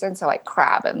seafood person. So like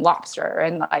crab and lobster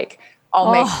and like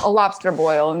I'll make a lobster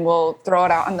boil and we'll throw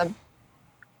it out on the,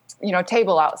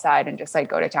 table outside and just like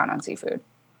go to town on seafood.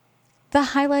 The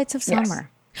highlights of summer.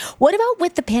 What about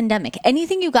with the pandemic?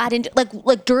 Anything you got into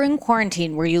like during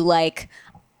quarantine, were you like,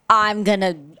 I'm going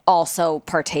to also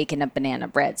partake in a banana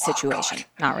bread situation?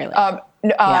 Not really.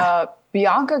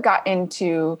 Bianca got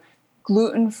into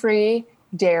gluten-free,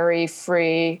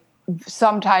 dairy-free,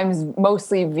 sometimes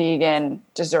mostly vegan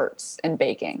desserts and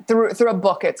baking through a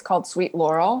book. It's called Sweet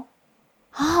Laurel.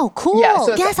 Oh, cool. Yeah,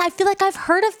 so yes, I feel like I've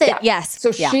heard of it. Yeah. Yes.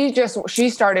 So she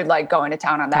started like going to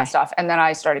town on that stuff. And then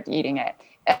I started eating it.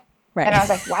 And I was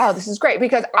like, wow, this is great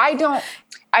because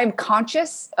I'm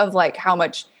conscious of like how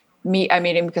much meat I'm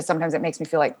eating because sometimes it makes me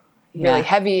feel like really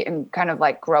heavy and kind of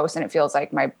like gross. And it feels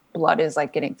like my blood is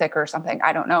like getting thicker or something.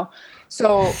 I don't know.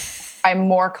 So I'm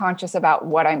more conscious about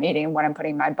what I'm eating and what I'm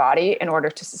putting in my body in order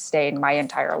to sustain my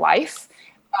entire life.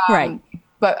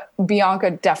 But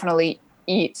Bianca definitely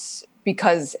eats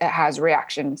because it has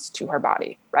reactions to her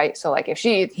body, right? So like if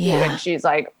she eats and she's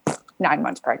like 9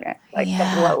 months pregnant, like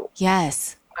the bloat.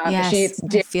 Yes. She eats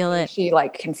dairy, feel it. She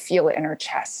like can feel it in her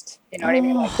chest. You know what I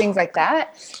mean? Like things like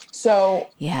that. So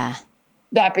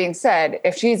that being said,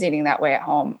 if she's eating that way at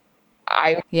home,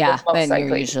 I will most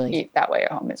likely eat that way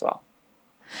at home as well.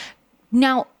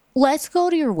 Now, let's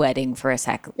go to your wedding for a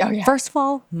second. Oh, yeah. First of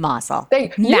all, mazel.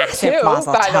 Massive too,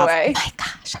 mazel by the way. Oh my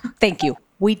gosh. Thank you.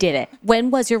 We did it. When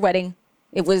was your wedding?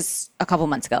 It was a couple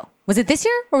months ago. Was it this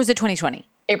year or was it 2020?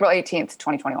 April 18th,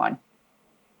 2021.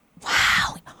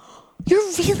 Wow.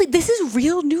 This is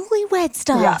real newlywed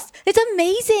stuff. Yeah. It's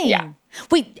amazing. Yeah.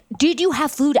 Wait, did you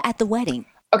have food at the wedding?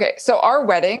 Okay, so our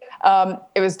wedding,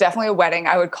 it was definitely a wedding.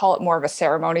 I would call it more of a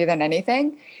ceremony than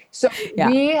anything. So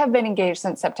we have been engaged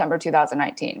since September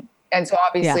 2019. And so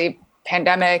obviously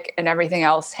pandemic and everything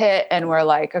else hit and we're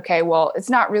like, okay, well, it's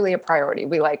not really a priority.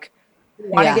 We like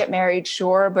want to get married,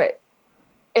 sure, but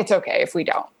it's okay if we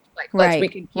don't. Like we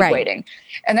can keep waiting.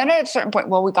 And then at a certain point,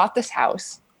 well, we got this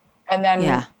house and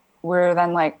then we're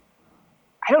then like,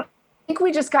 I don't think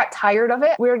we just got tired of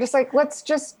it. We were just like, let's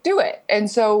just do it.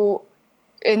 And so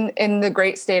in the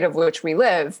great state of which we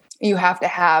live, you have to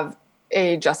have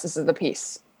a justice of the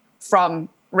peace from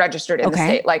registered in the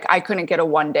state. Like I couldn't get a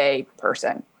one-day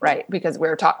person, right? Because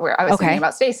I was thinking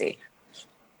about Stacy.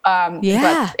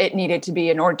 But it needed to be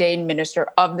an ordained minister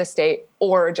of the state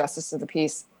or a justice of the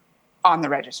peace on the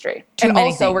registry. And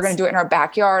also we're going to do it in our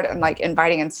backyard and like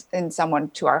inviting in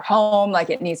someone to our home. Like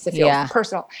it needs to feel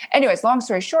personal. Anyways, long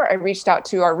story short, I reached out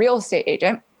to our real estate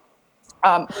agent.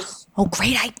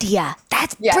 Great idea.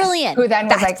 That's brilliant. Who then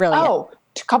was like,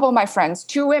 a couple of my friends,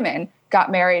 2 women got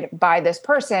married by this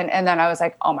person. And then I was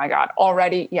like, oh my God,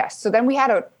 already? Yes. So then we had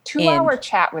a 2-hour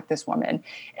chat with this woman,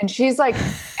 and she's like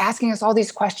asking us all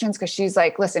these questions. Cause she's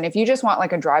like, listen, if you just want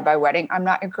like a drive-by wedding, I'm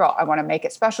not your girl. I want to make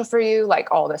it special for you.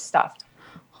 Like all this stuff.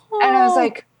 And I was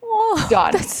like,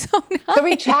 done. That's so nice. So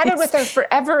we chatted with her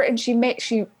forever, and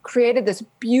she created this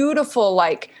beautiful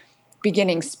like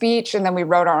beginning speech, and then we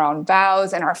wrote our own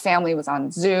vows, and our family was on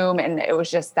Zoom, and it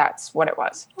was just, that's what it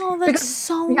was. Oh, that's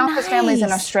so Bianca's family's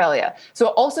in Australia. So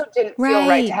it also didn't feel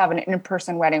right to have an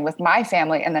in-person wedding with my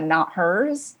family and then not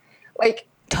hers. Like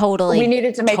totally. We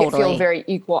needed to make it feel very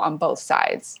equal on both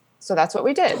sides. So that's what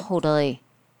we did. Totally.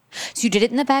 So you did it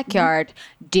in the backyard.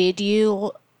 Did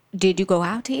you go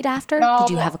out to eat after? No,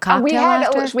 did you have a cocktail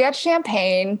after? We had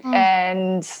champagne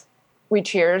and we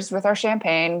cheers with our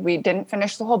champagne. We didn't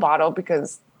finish the whole bottle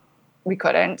because we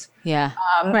couldn't. Yeah.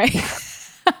 Right.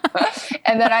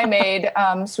 And then I made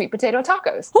sweet potato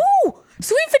tacos. Ooh,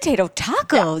 sweet potato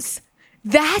tacos.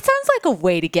 Yeah. That sounds like a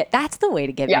way to that's the way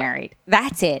to get married.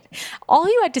 That's it. All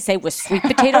you had to say was sweet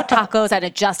potato tacos, and a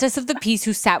justice of the peace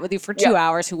who sat with you for 2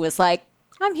 hours who was like,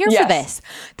 I'm here for this.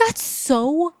 That's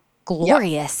so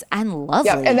glorious and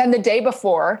lovely. Yeah. And then the day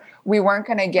before, we weren't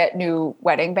going to get new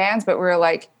wedding bands, but we were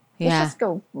like, let's just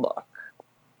go look.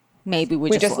 Maybe we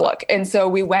just look. And so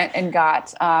we went and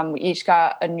got, we each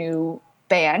got a new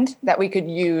band that we could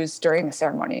use during the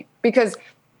ceremony, because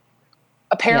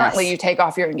apparently you take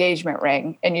off your engagement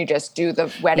ring and you just do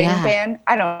the wedding band.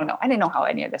 I don't know. I didn't know how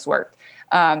any of this worked.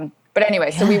 But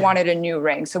anyway, so we wanted a new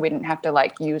ring so we didn't have to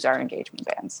like use our engagement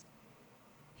bands.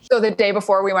 So the day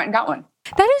before we went and got one.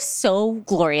 That is so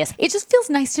glorious. It just feels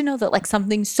nice to know that like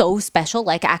something so special,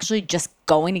 like actually just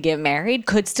going to get married,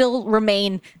 could still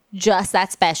remain just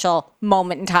that special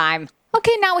moment in time.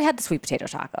 Okay, now we had the sweet potato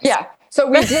tacos. Yeah. So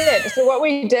we did. So what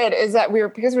we did is that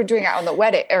because we're doing it out in the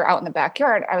wedding or out in the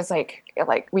backyard, I was like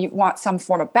we want some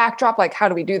form of backdrop. Like, how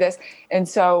do we do this? And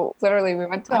so literally we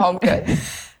went to Home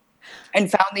Goods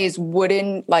and found these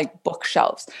wooden like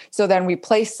bookshelves. So then we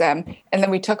placed them, and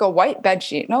then we took a white bed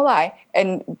sheet, no lie,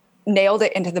 and nailed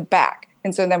it into the back.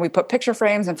 And so then we put picture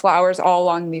frames and flowers all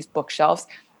along these bookshelves,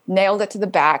 nailed it to the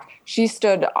back. She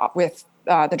stood with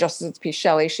the Justice of the Peace,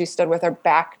 Shelley. She stood with her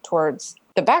back towards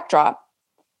the backdrop.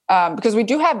 Because we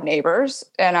do have neighbors,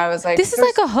 and I was like, this is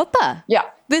like a huppah. Yeah.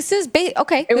 This is,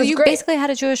 okay. It was you great. Basically had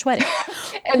a Jewish wedding.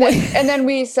 and then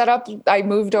we set up, I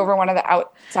moved over one of the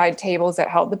outside tables that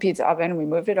held the pizza oven. We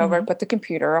moved it over, put the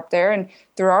computer up there, and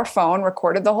through our phone,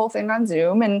 recorded the whole thing on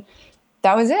Zoom, and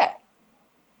that was it.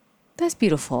 That's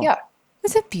beautiful. Yeah.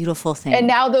 It's a beautiful thing. And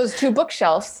now those 2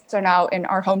 bookshelves are now in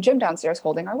our home gym downstairs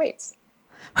holding our weights.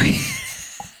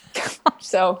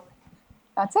 So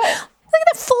that's it. Look at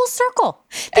that full circle.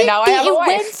 And now I have a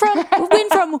wife. It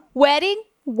went from wedding,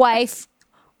 wife,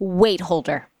 weight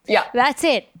holder. Yeah. That's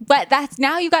it. But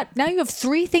now you have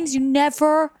 3 things you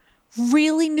never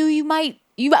really knew you might.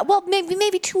 Well,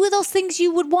 maybe 2 of those things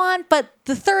you would want, but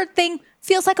the third thing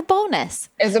feels like a bonus.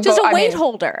 Just a weight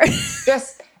holder.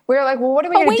 We were like, well, what are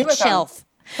we going to do with shelf. them?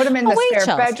 Put them in the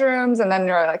spare bedrooms. And then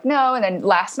they're like, no. And then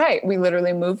last night we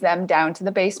literally moved them down to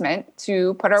the basement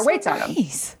to put our weights on them.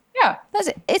 Yeah. That's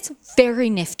it. It's very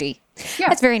nifty. Yeah.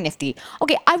 That's very nifty.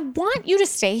 Okay, I want you to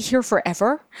stay here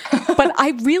forever, but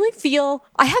I really feel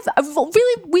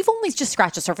we've only just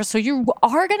scratched the surface, so you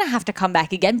are going to have to come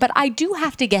back again, but I do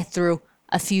have to get through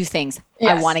a few things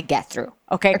I want to get through,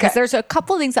 okay? Because there's a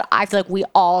couple of things that I feel like we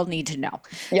all need to know.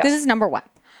 Yes. This is number 1.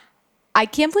 I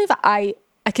can't believe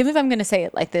I'm going to say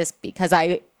it like this because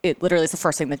it literally is the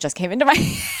first thing that just came into my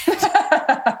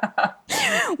head,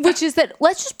 which is that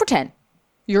let's just pretend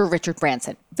you're Richard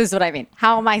Branson. This is what I mean.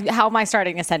 How am I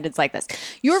starting a sentence like this?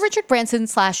 You're Richard Branson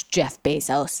 / Jeff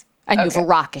Bezos, and you have a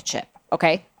rocket ship,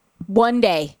 okay? One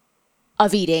day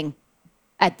of eating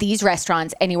at these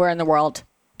restaurants anywhere in the world.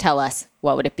 Tell us,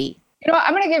 what would it be? You know what?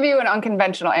 I'm going to give you an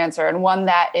unconventional answer, and one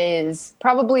that is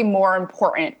probably more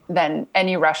important than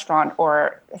any restaurant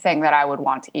or thing that I would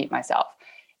want to eat myself.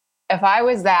 If I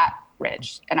was that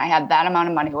rich and I had that amount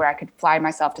of money where I could fly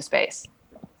myself to space,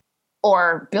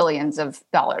 or billions of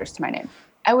dollars to my name,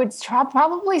 I would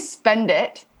probably spend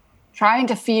it trying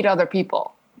to feed other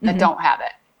people that don't have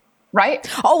it. Right?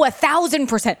 Oh,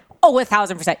 1,000%. Oh,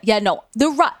 1,000%. Yeah, no,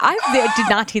 I did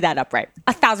not tee that up right.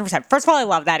 1,000%. First of all, I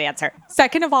love that answer.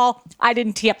 Second of all, I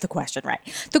didn't tee up the question right.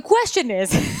 The question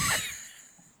is,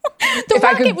 the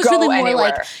rocket was really more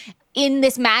like, in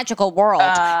this magical world,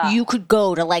 you could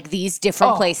go to like these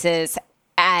different places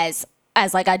as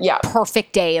like a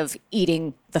perfect day of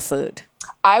eating the food.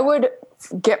 I would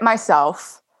get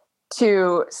myself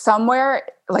to somewhere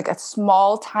like a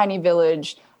small, tiny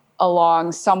village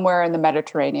along somewhere in the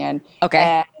Mediterranean.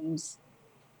 Okay. And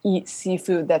eat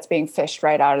seafood that's being fished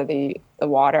right out of the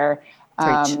water.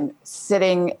 Preach.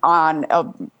 Sitting on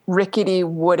a rickety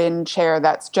wooden chair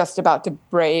that's just about to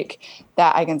break,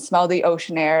 that I can smell the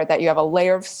ocean air, that you have a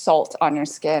layer of salt on your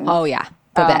skin. Oh yeah,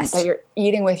 the best. That you're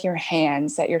eating with your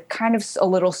hands, that you're kind of a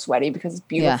little sweaty because it's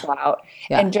beautiful out.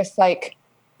 Yeah. And just like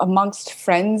amongst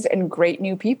friends and great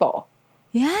new people.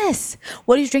 Yes.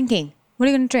 What are you drinking? What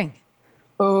are you going to drink?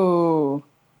 Ooh.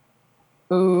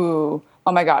 Oh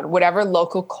my God. Whatever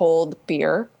local cold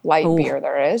beer, light beer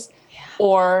there is,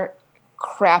 or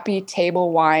crappy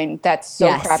table wine that's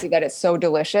so crappy that it's so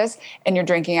delicious, and you're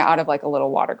drinking it out of like a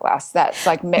little water glass that's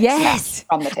like mixed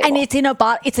from the table. And it's in a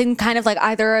bottle. It's in kind of like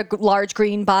either a large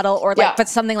green bottle or like, but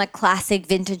something like classic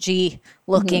vintagey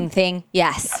looking thing.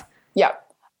 Yes. Yeah.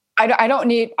 I don't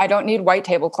need white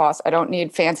tablecloths. I don't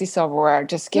need fancy silverware.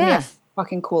 Just give me a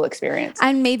fucking cool experience.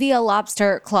 And maybe a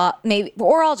lobster claw, maybe,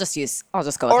 or I'll just go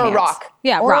with or hands. a rock.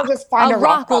 Yeah, or rock. I'll just find a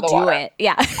rock will do it.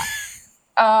 Yeah.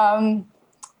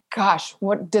 Gosh,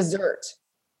 what dessert?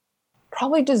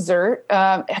 Probably dessert.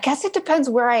 I guess it depends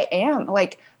where I am.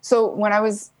 Like, so when I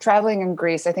was traveling in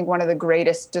Greece, I think one of the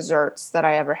greatest desserts that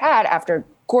I ever had after a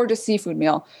gorgeous seafood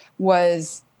meal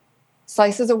was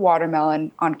slices of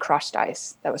watermelon on crushed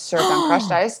ice that was served on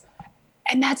crushed ice.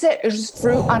 And that's it. It was just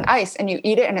fruit on ice. And you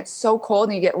eat it and it's so cold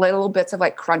and you get little bits of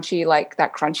like crunchy, like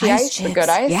that crunchy ice, the good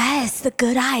ice. Yes, the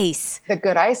good ice. The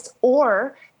good ice.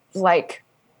 Or like,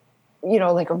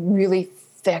 like a really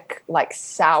thick, like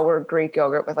sour Greek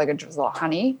yogurt with like a drizzle of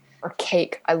honey, or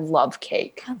cake. I love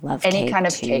cake. I love any cake kind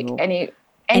of too. cake.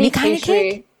 Any kind of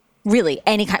pastry. cake? Really,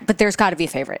 any kind, but there's got to be a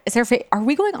favorite. Is there? Are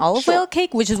we going olive oil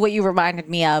cake, which is what you reminded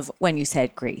me of when you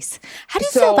said Greece? How do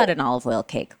you feel about an olive oil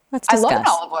cake? Let's discuss. I love an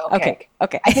olive oil cake.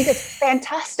 Okay. I think it's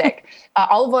fantastic.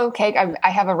 Olive oil cake. I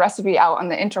have a recipe out on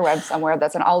the interweb somewhere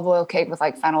that's an olive oil cake with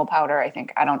like fennel powder. I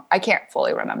think I can't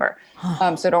fully remember.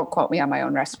 So don't quote me on my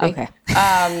own recipe. Okay.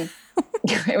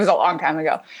 It was a long time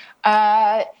ago.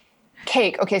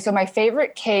 Cake. Okay, so my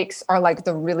favorite cakes are like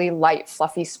the really light,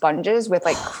 fluffy sponges with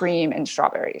like cream and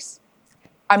strawberries.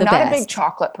 I'm not a big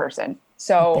chocolate person.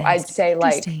 So I'd say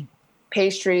like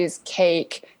pastries,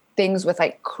 cake, things with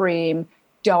like cream,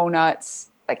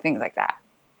 donuts, like things like that.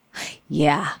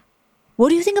 Yeah. What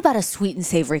do you think about a sweet and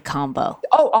savory combo?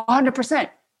 Oh, 100%.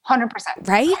 100%.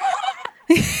 Right?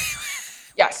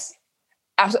 Yes.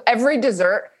 Absolutely. Every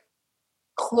dessert,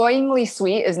 cloyingly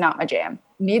sweet is not my jam.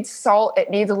 Needs salt. It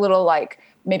needs a little like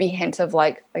maybe hint of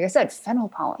like I said, fennel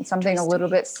pollen, something a little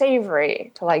bit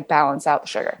savory to like balance out the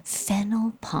sugar.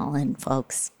 Fennel pollen,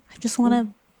 folks. I just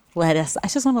want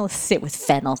to sit with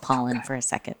fennel pollen for a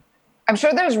second. I'm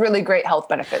sure there's really great health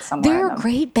benefits somewhere. There are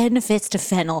great benefits to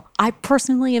fennel. I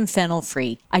personally am fennel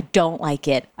free. I don't like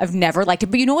it. I've never liked it.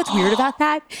 But you know what's weird about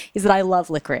that is that I love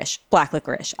licorice, black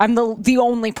licorice. I'm the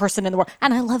only person in the world.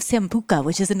 And I love sambuca,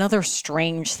 which is another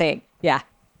strange thing. Yeah.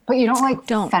 But you don't like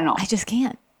fennel. I just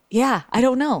can't. Yeah. I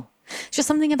don't know. It's just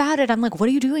something about it. I'm like, what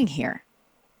are you doing here?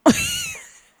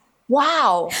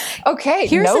 Wow. Okay.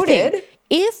 Here's noted. The thing.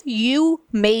 If you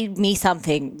made me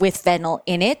something with fennel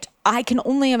in it, I can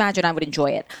only imagine I would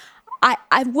enjoy it.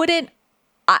 I wouldn't.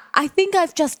 I think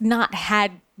I've just not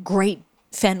had great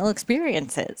fennel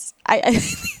experiences.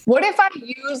 What if I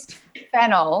used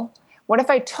fennel? What if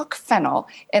I took fennel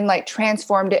and like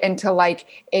transformed it into like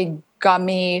a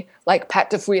gummy, like pâte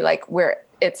de fruits, like where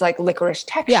it's like licorice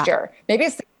texture? Yeah. Maybe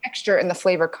it's the texture and the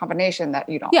flavor combination that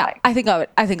you don't like. I think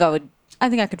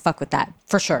I could fuck with that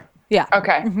for sure. Yeah.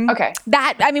 Okay. Mm-hmm. Okay.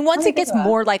 That, I mean, once it gets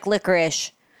more like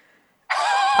licorice,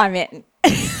 I'm in.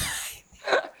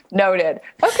 Noted.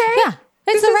 Okay. Yeah.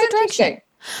 It's the right direction.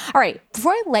 All right.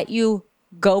 Before I let you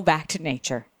go back to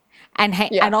nature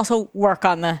and also work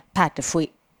on the pâte de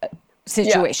fruits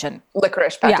situation. Yeah.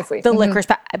 Licorice pâte de fruits. The licorice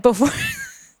before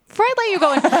I let you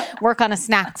go and work on a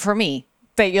snack for me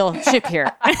that you'll ship here.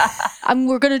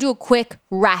 We're going to do a quick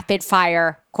rapid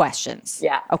fire questions.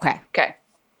 Yeah. Okay. Okay.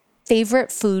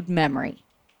 Favorite food memory?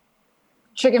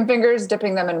 Chicken fingers,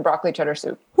 dipping them in broccoli cheddar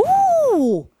soup.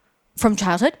 Ooh. From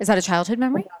childhood? Is that a childhood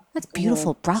memory? That's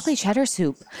beautiful. Broccoli cheddar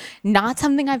soup. Not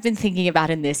something I've been thinking about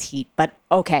in this heat, but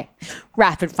okay.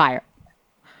 Rapid fire.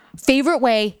 Favorite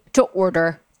way to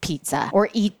order pizza or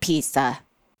eat pizza?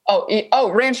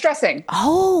 Ranch dressing.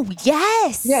 Oh,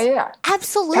 yes. Yeah.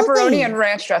 Absolutely. Pepperoni and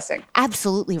ranch dressing.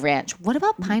 Absolutely ranch. What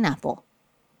about pineapple?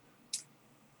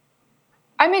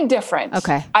 I'm indifferent.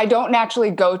 Okay. I don't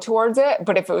naturally go towards it,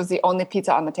 but if it was the only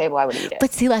pizza on the table, I would eat it.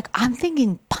 But see, like, I'm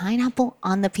thinking pineapple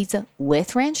on the pizza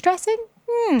with ranch dressing?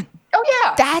 Oh,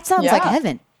 yeah. That sounds like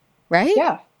heaven, right?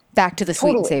 Yeah. Back to the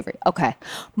sweet and savory. Okay.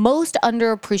 Most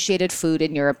underappreciated food,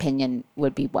 in your opinion,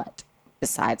 would be what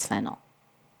besides fennel?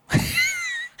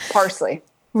 Parsley.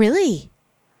 Really?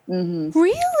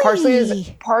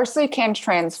 Really? Parsley can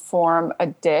transform a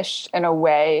dish in a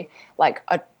way, like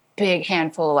a big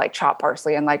handful of like chopped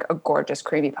parsley and like a gorgeous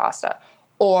creamy pasta,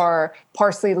 or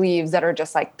parsley leaves that are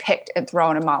just like picked and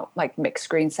thrown them out like mixed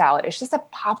green salad. It's just a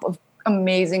pop of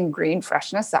amazing green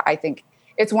freshness that I think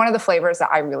it's one of the flavors that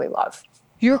I really love.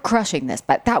 You're crushing this,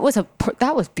 but that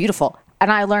was beautiful.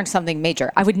 And I learned something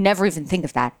major. I would never even think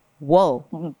of that. Whoa.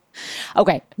 Mm-hmm.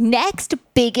 Okay. Next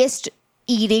biggest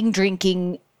eating,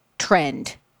 drinking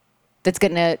trend that's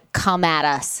going to come at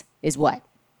us is what?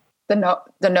 The no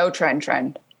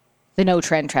trend. The no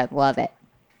trend. Love it.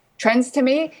 Trends to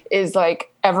me is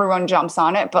like everyone jumps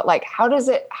on it, but like how does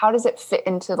it fit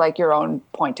into like your own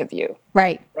point of view?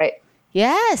 Right.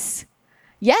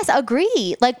 Yes,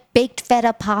 agree. Like baked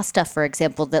feta pasta, for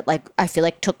example, that like I feel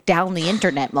like took down the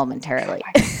internet momentarily.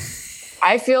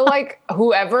 I feel like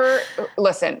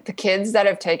the kids that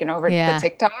have taken over the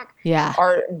TikTok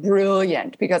are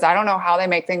brilliant because I don't know how they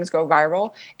make things go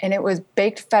viral. And it was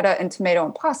baked feta and tomato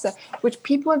and pasta, which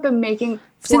people have been making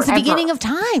since the beginning of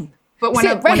time. But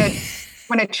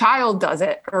when a child does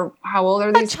it, or how old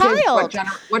are these kids?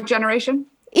 What generation?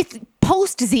 It's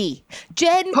post Z.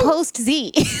 Post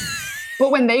Z.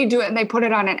 But when they do it and they put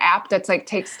it on an app that's like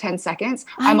takes 10 seconds,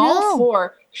 I'm all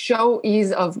for show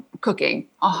ease of cooking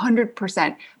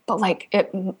 100%. But like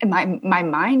my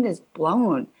mind is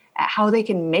blown at how they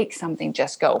can make something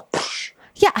just go.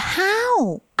 Yeah,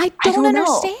 how? I don't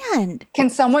understand. Can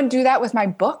someone do that with my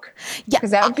book? Yeah, because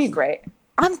that would be great.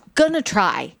 I'm gonna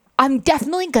try. I'm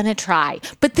definitely gonna try.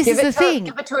 But this is the thing.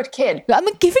 Give it to a kid. I'm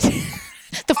gonna give it.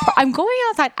 I'm going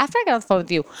outside after I get off the phone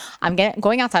with you. I'm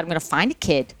going outside. I'm going to find a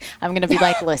kid. I'm going to be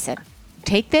like, listen,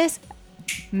 take this,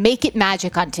 make it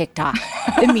magic on TikTok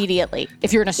immediately.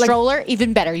 If you're in a stroller,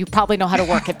 even better. You probably know how to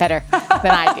work it better than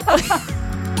I do.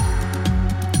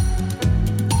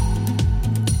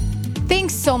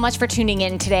 Thanks so much for tuning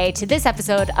in today to this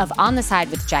episode of On the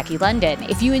Side with Jackie London.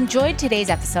 If you enjoyed today's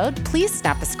episode, please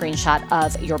snap a screenshot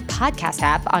of your podcast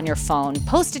app on your phone,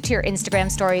 post it to your Instagram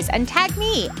stories, and tag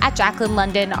me at Jacqueline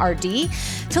London RD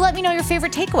to let me know your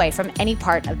favorite takeaway from any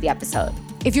part of the episode.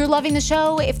 If you're loving the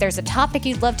show, if there's a topic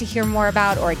you'd love to hear more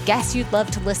about or a guest you'd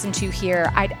love to listen to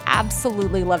here, I'd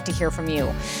absolutely love to hear from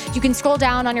you. You can scroll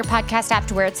down on your podcast app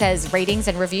to where it says ratings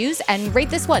and reviews and rate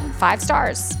this one 5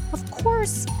 stars, of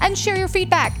course, and share your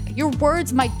feedback. Your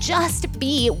words might just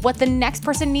be what the next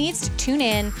person needs to tune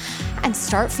in and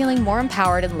start feeling more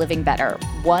empowered and living better,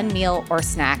 one meal or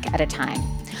snack at a time.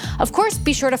 Of course,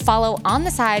 be sure to follow On the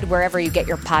Side wherever you get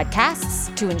your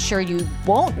podcasts to ensure you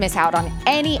won't miss out on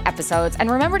any episodes.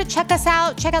 And remember to check us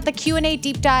out. Check out the Q&A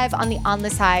deep dive on the On the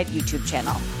Side YouTube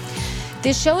channel.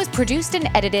 This show is produced and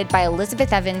edited by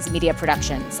Elizabeth Evans Media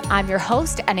Productions. I'm your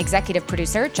host and executive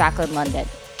producer, Jacqueline London.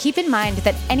 Keep in mind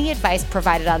that any advice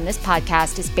provided on this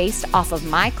podcast is based off of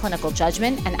my clinical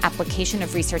judgment and application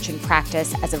of research and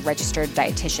practice as a registered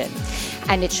dietitian,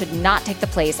 and it should not take the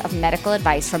place of medical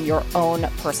advice from your own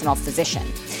personal physician.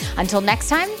 Until next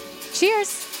time,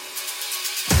 cheers.